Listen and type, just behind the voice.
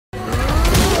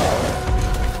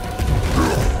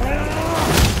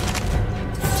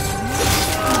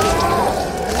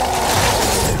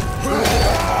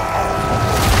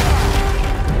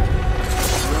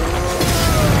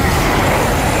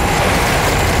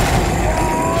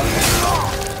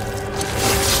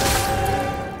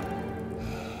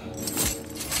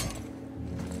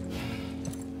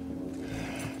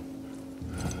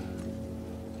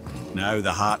Now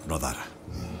the heart, brother.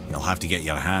 You'll have to get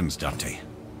your hands dirty.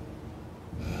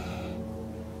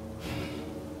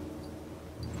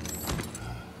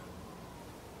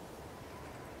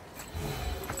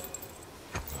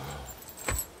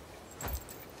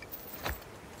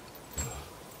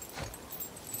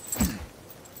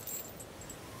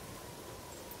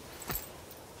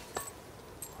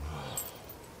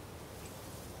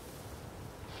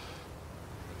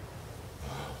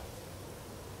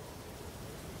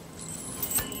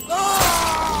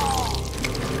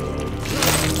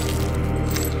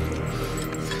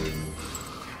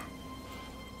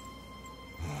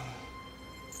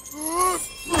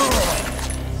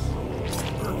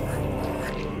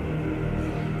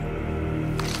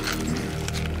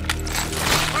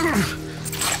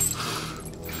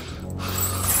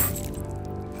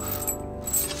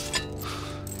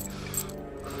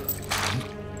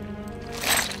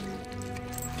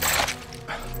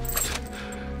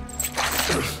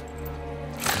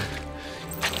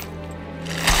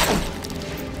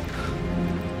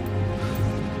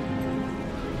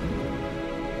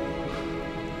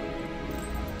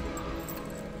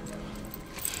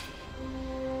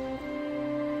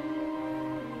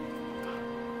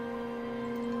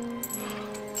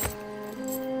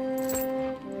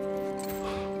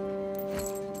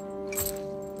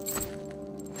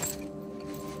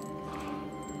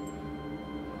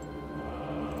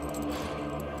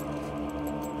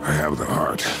 I have the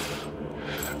heart.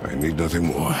 I need nothing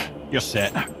more. You're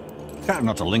set. Better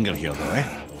not to linger here, though,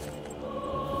 eh?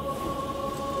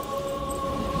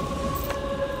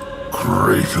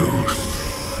 Kratos.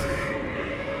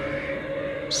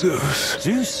 Zeus.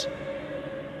 Zeus?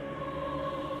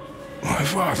 My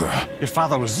father. Your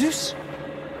father was Zeus?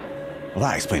 Well,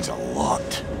 that explains a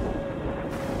lot.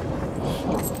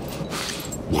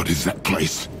 What is that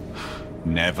place?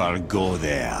 Never go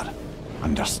there.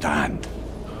 Understand?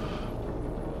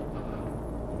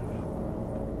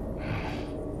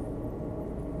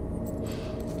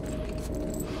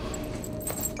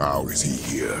 How is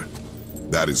he here?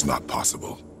 That is not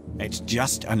possible. It's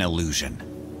just an illusion.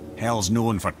 Hell's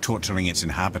known for torturing its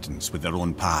inhabitants with their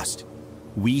own past.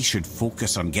 We should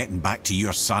focus on getting back to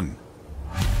your son.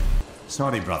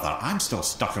 Sorry, brother, I'm still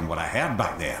stuck on what I heard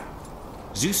back there.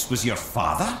 Zeus was your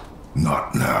father?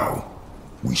 Not now.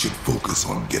 We should focus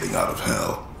on getting out of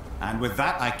hell. And with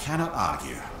that, I cannot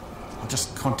argue. I'll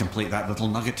just contemplate that little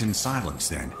nugget in silence,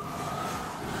 then.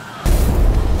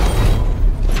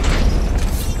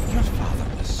 Your father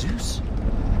was Zeus?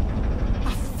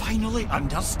 I finally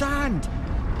understand!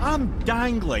 I'm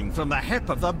dangling from the hip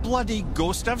of the bloody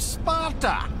ghost of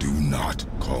Sparta! Do not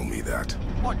call me that.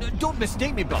 Oh, don't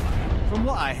mistake me, brother. From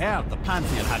what I heard, the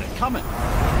Pantheon had it coming.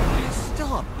 It's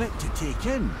still a bit to take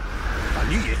in. I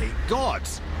knew you hate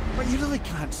gods, but you really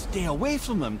can't stay away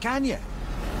from them, can you?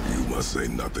 You must say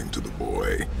nothing to the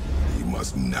boy. He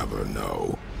must never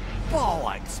know.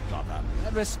 Bollocks, brother.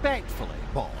 Respectfully,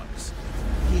 bollocks.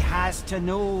 He has to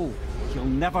know. He'll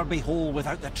never be whole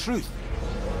without the truth.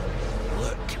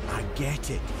 Look, I get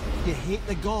it. You hate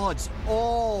the gods.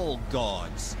 All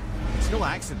gods. It's no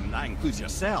accident that includes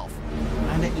yourself.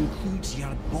 And it includes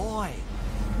your boy.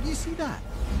 You see that?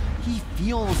 He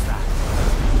feels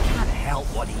that. He can't help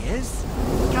what he is.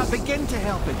 He can't begin to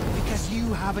help it because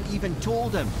you haven't even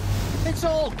told him. It's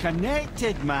all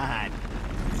connected, man.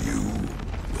 You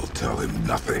will tell him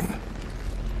nothing.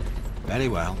 Very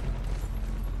well.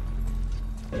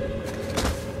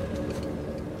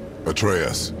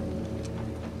 Atreus,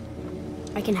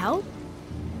 I can help?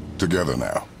 together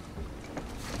now.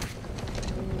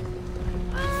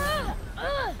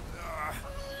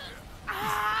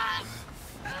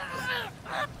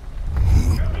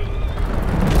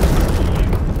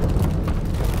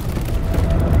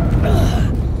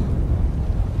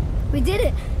 We did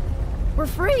it! We're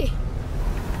free!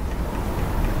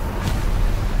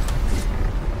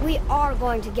 We are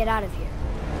going to get out of here.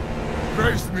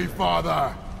 Grace me,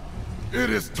 Father! It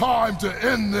is time to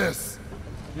end this!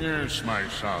 Yes, my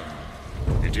son.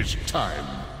 It is time.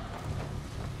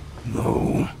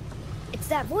 No, It's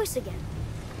that voice again.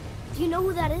 Do you know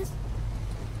who that is?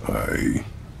 I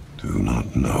do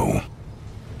not know.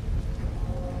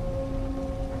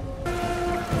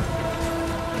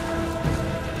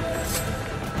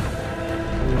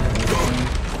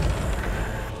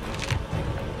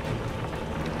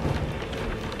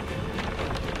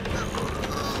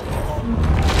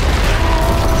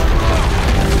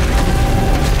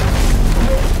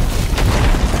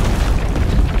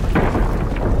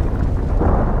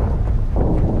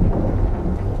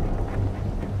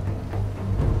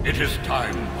 It is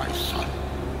time, my son.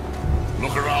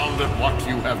 Look around at what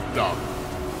you have done.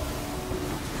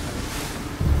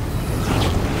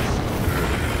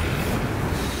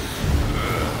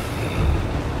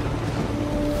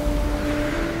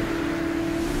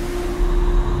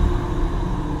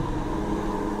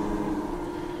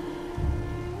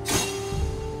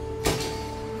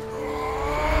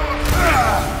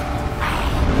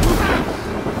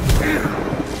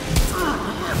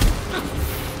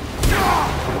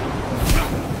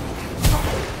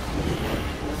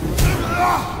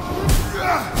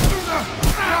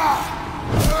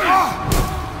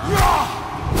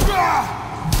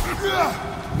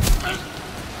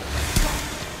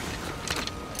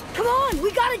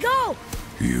 go?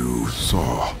 You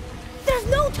saw. There's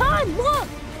no time, look!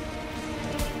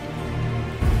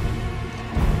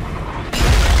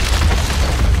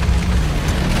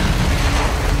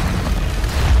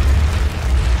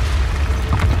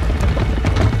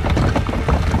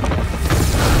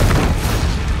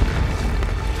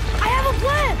 I have a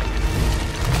plan!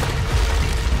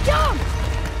 Jump!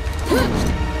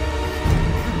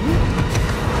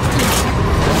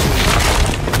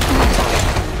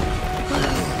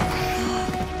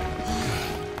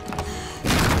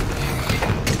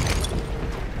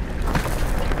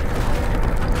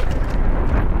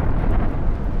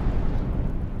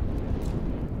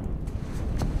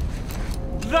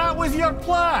 That was your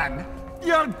plan?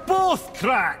 You're both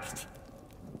cracked!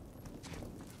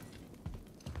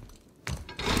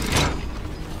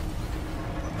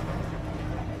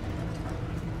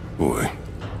 Boy.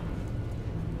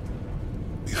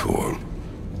 Before.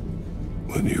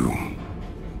 When you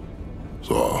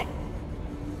saw.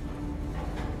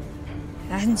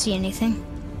 I didn't see anything.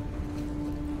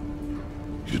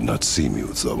 You did not see me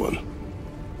with someone.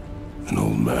 An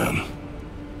old man.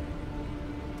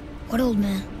 What old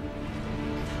man?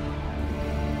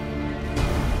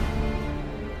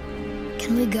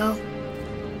 Can we go?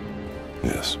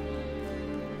 Yes.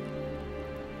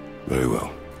 Very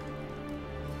well.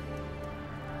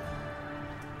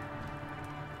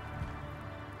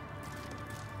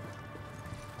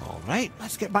 All right,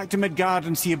 let's get back to Midgard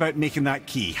and see about making that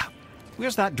key.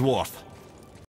 Where's that dwarf?